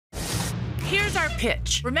Here's our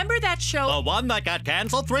pitch. Remember that show? The one that got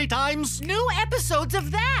canceled 3 times? New episodes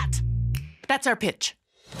of that. That's our pitch.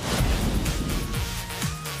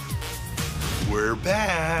 We're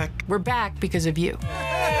back. We're back because of you.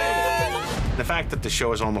 The fact that the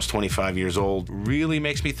show is almost 25 years old really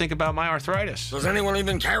makes me think about my arthritis. Does anyone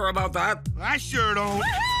even care about that? I sure don't.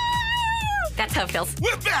 That's how it feels.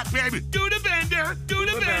 We're back, baby. Do the bender. Do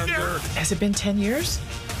the bender. Has it been 10 years?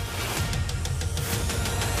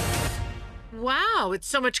 Wow, it's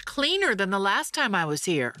so much cleaner than the last time I was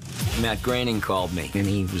here. Matt Groening called me, and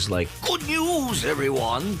he was like, "Good news,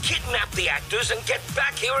 everyone. Kidnap the actors and get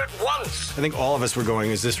back here at once." I think all of us were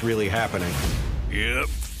going, is this really happening? Yep.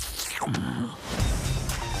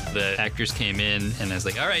 The actors came in, and I was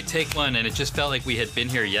like, all right, take one. And it just felt like we had been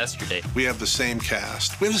here yesterday. We have the same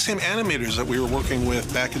cast. We have the same animators that we were working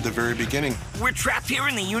with back at the very beginning. We're trapped here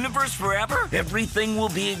in the universe forever? Everything will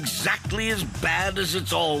be exactly as bad as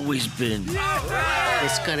it's always been.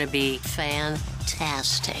 It's gonna be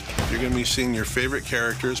fantastic. You're going to be seeing your favorite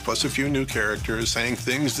characters, plus a few new characters, saying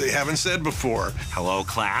things they haven't said before. Hello,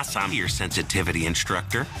 class. I'm your sensitivity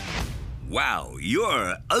instructor. Wow,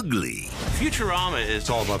 you're ugly. Futurama is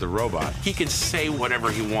all about the robot. He can say whatever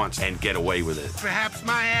he wants and get away with it. Perhaps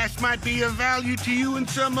my ass might be of value to you in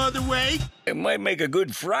some other way. It might make a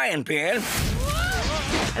good frying pan.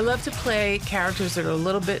 I love to play characters that are a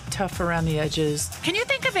little bit tough around the edges. Can you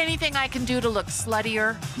think of anything I can do to look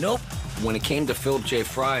sluttier? Nope. When it came to Philip J.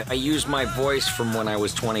 Fry, I used my voice from when I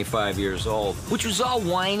was 25 years old, which was all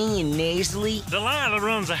whiny and nasally. Delilah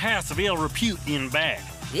runs a house of ill repute in back.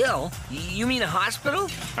 Ill? You mean a hospital?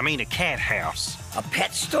 I mean a cat house. A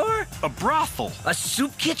pet store? A brothel. A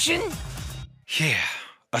soup kitchen? Yeah,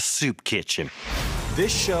 a soup kitchen.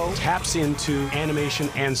 This show taps into animation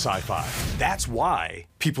and sci-fi. That's why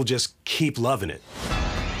people just keep loving it.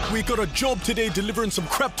 We got a job today delivering some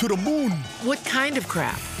crap to the moon. What kind of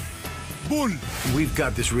crap? Bull. We've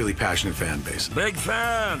got this really passionate fan base. Big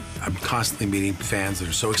fan. I'm constantly meeting fans that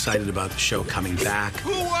are so excited about the show coming back.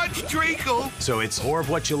 Who wants treacle? So it's more of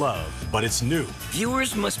what you love, but it's new.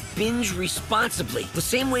 Viewers must binge responsibly, the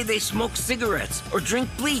same way they smoke cigarettes or drink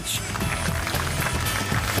bleach.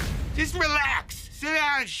 Just relax. Sit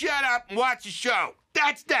down and shut up and watch the show.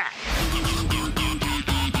 That's that.